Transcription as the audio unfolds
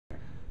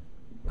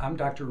I'm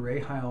Dr.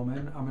 Ray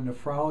Heilman. I'm a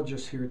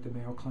nephrologist here at the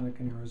Mayo Clinic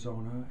in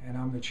Arizona, and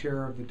I'm the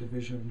chair of the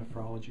Division of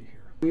Nephrology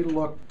here. We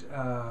looked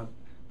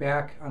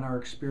back on our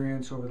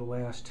experience over the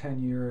last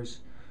 10 years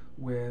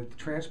with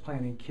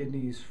transplanting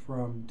kidneys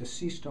from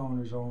deceased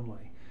donors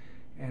only.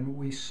 And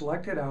we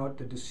selected out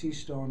the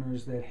deceased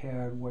donors that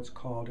had what's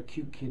called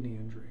acute kidney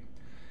injury.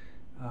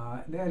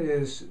 That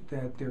is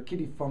that their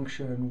kidney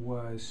function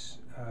was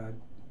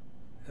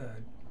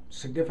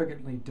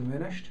significantly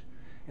diminished,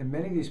 and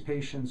many of these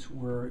patients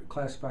were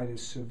classified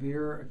as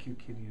severe acute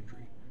kidney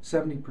injury,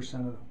 70%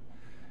 of them.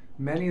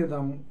 Many of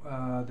them,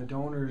 the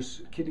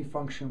donors' kidney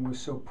function was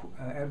so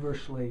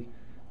adversely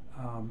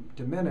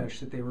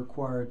diminished that they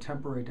required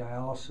temporary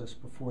dialysis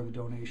before the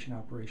donation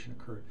operation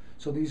occurred.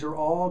 So these are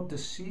all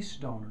deceased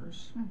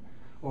donors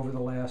over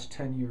the last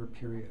 10-year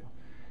period.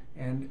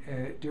 And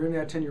during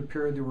that 10-year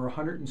period, there were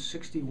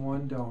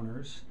 161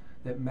 donors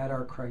that met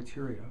our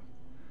criteria.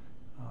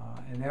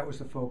 And that was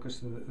the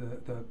focus of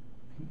the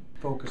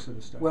focus of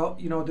the study. Well,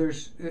 you know,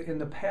 there's in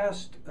the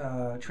past,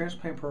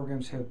 transplant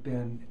programs have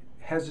been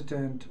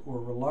hesitant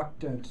or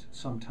reluctant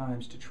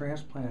sometimes to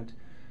transplant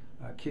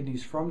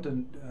kidneys from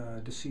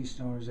deceased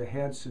donors that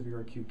had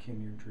severe acute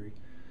kidney injury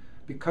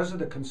because of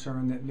the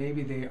concern that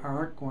maybe they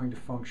aren't going to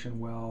function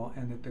well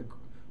and that the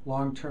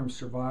long-term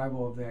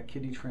survival of that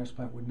kidney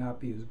transplant would not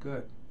be as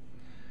good.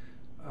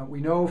 We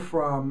know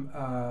from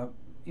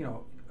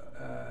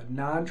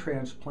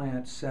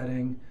non-transplant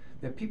setting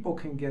that people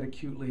can get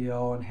acutely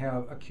ill and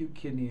have acute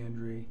kidney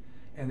injury,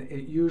 and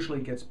it usually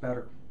gets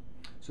better.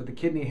 So the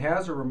kidney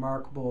has a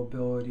remarkable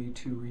ability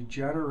to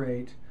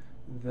regenerate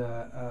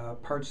the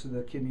parts of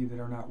the kidney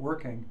that are not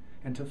working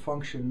and to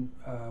function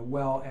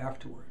well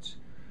afterwards.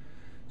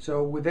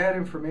 So with that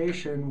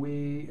information,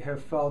 we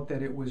have felt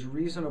that it was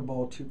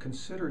reasonable to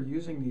consider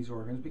using these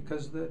organs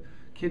because the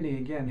kidney,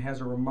 again,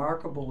 has a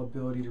remarkable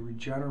ability to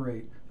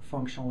regenerate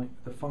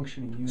the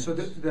functioning units. So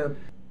the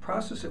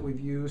process that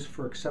we've used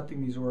for accepting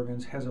these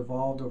organs has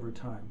evolved over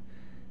time.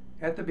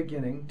 At the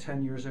beginning,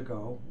 10 years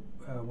ago,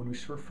 when we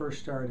first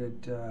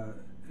started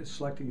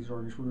selecting these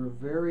organs, we were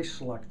very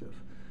selective,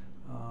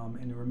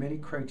 and there were many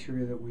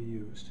criteria that we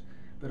used.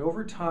 But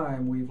over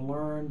time, we've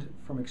learned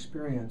from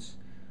experience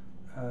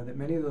that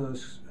many of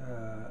those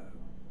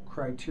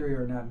criteria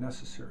are not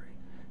necessary.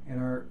 And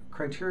our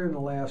criteria in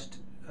the last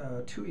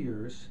 2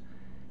 years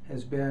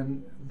has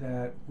been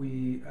that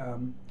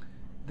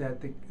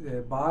that the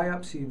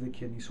biopsy of the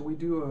kidney, so we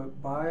do a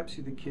biopsy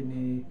of the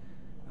kidney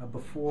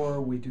before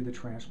we do the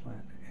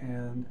transplant,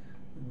 and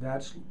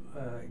that's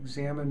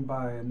examined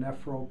by a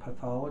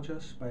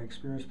nephropathologist, by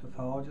experienced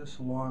pathologists,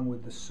 along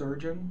with the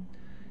surgeon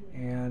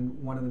and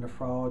one of the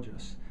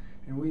nephrologists.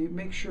 And we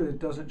make sure that it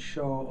doesn't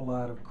show a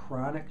lot of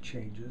chronic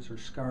changes or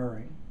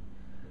scarring,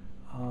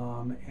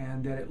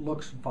 and that it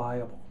looks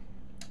viable.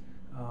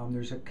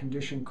 There's a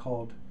condition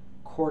called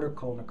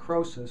cortical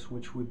necrosis,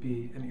 which would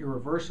be an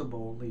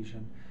irreversible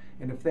lesion,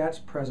 and if that's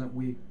present,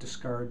 we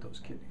discard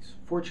those kidneys.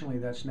 Fortunately,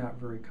 that's not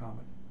very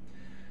common.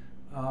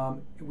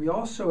 We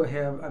also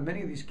have,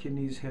 many of these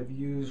kidneys have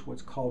used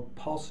what's called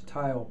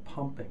pulsatile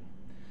pumping.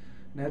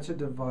 And that's a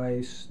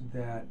device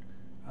that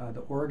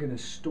the organ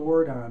is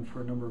stored on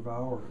for a number of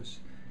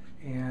hours,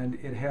 and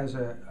it has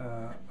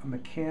a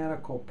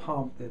mechanical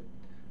pump that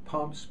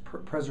pumps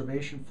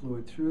preservation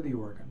fluid through the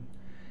organ.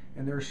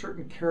 And there are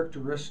certain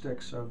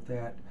characteristics of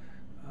that,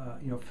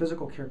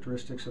 physical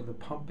characteristics of the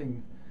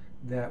pumping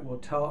that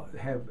will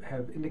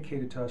have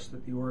indicated to us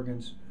that the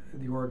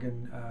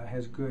organ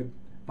has good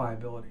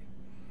viability.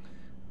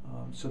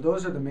 So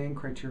those are the main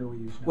criteria we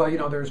use now.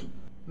 Well, there's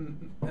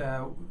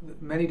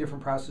many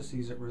different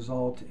processes that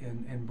result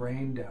in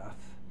brain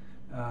death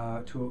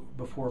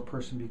before a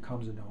person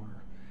becomes a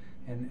donor,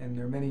 and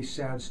there are many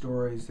sad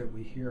stories that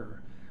we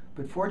hear.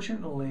 But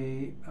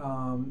fortunately,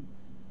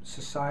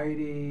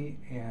 society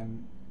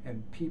and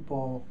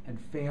people and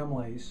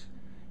families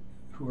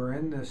who are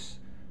in this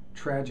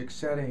tragic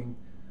setting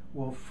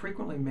will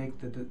frequently make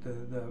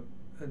the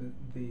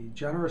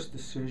generous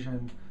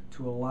decision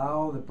to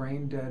allow the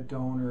brain dead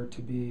donor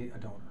to be a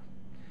donor.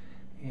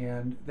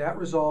 And that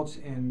results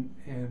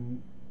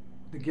in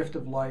the gift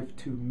of life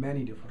to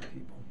many different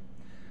people.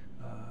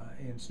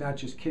 And it's not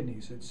just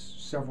kidneys, it's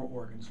several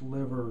organs,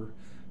 liver,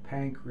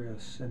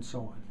 pancreas, and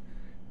so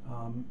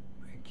on.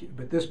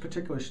 But this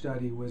particular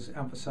study was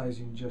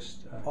emphasizing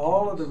just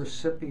all of the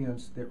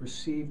recipients that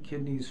received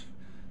kidneys,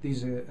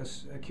 these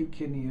acute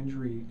kidney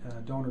injury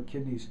donor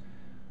kidneys,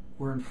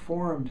 were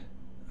informed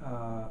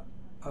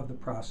of the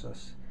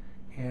process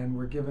and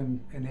were given,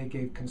 and they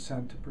gave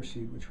consent to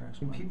proceed with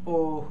transplant.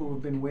 People who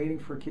have been waiting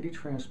for a kidney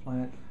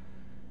transplant,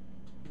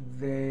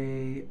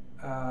 they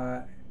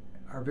are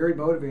very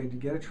motivated to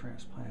get a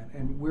transplant,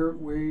 and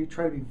we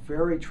try to be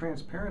very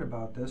transparent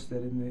about this.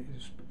 That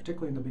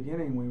particularly in the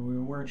beginning, we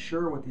weren't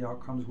sure what the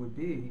outcomes would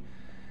be,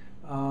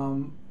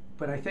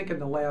 but I think in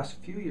the last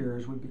few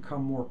years we've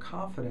become more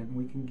confident, and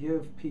we can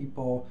give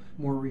people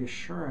more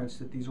reassurance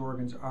that these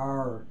organs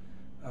are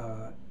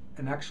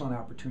an excellent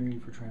opportunity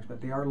for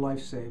transplant. They are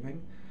life-saving,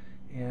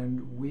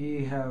 and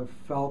we have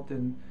felt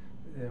in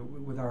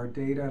with our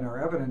data and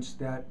our evidence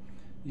that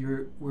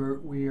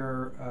we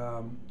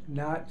are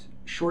not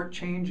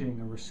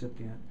shortchanging a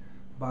recipient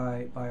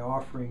by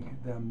offering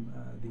them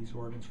these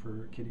organs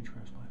for kidney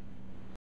transplant.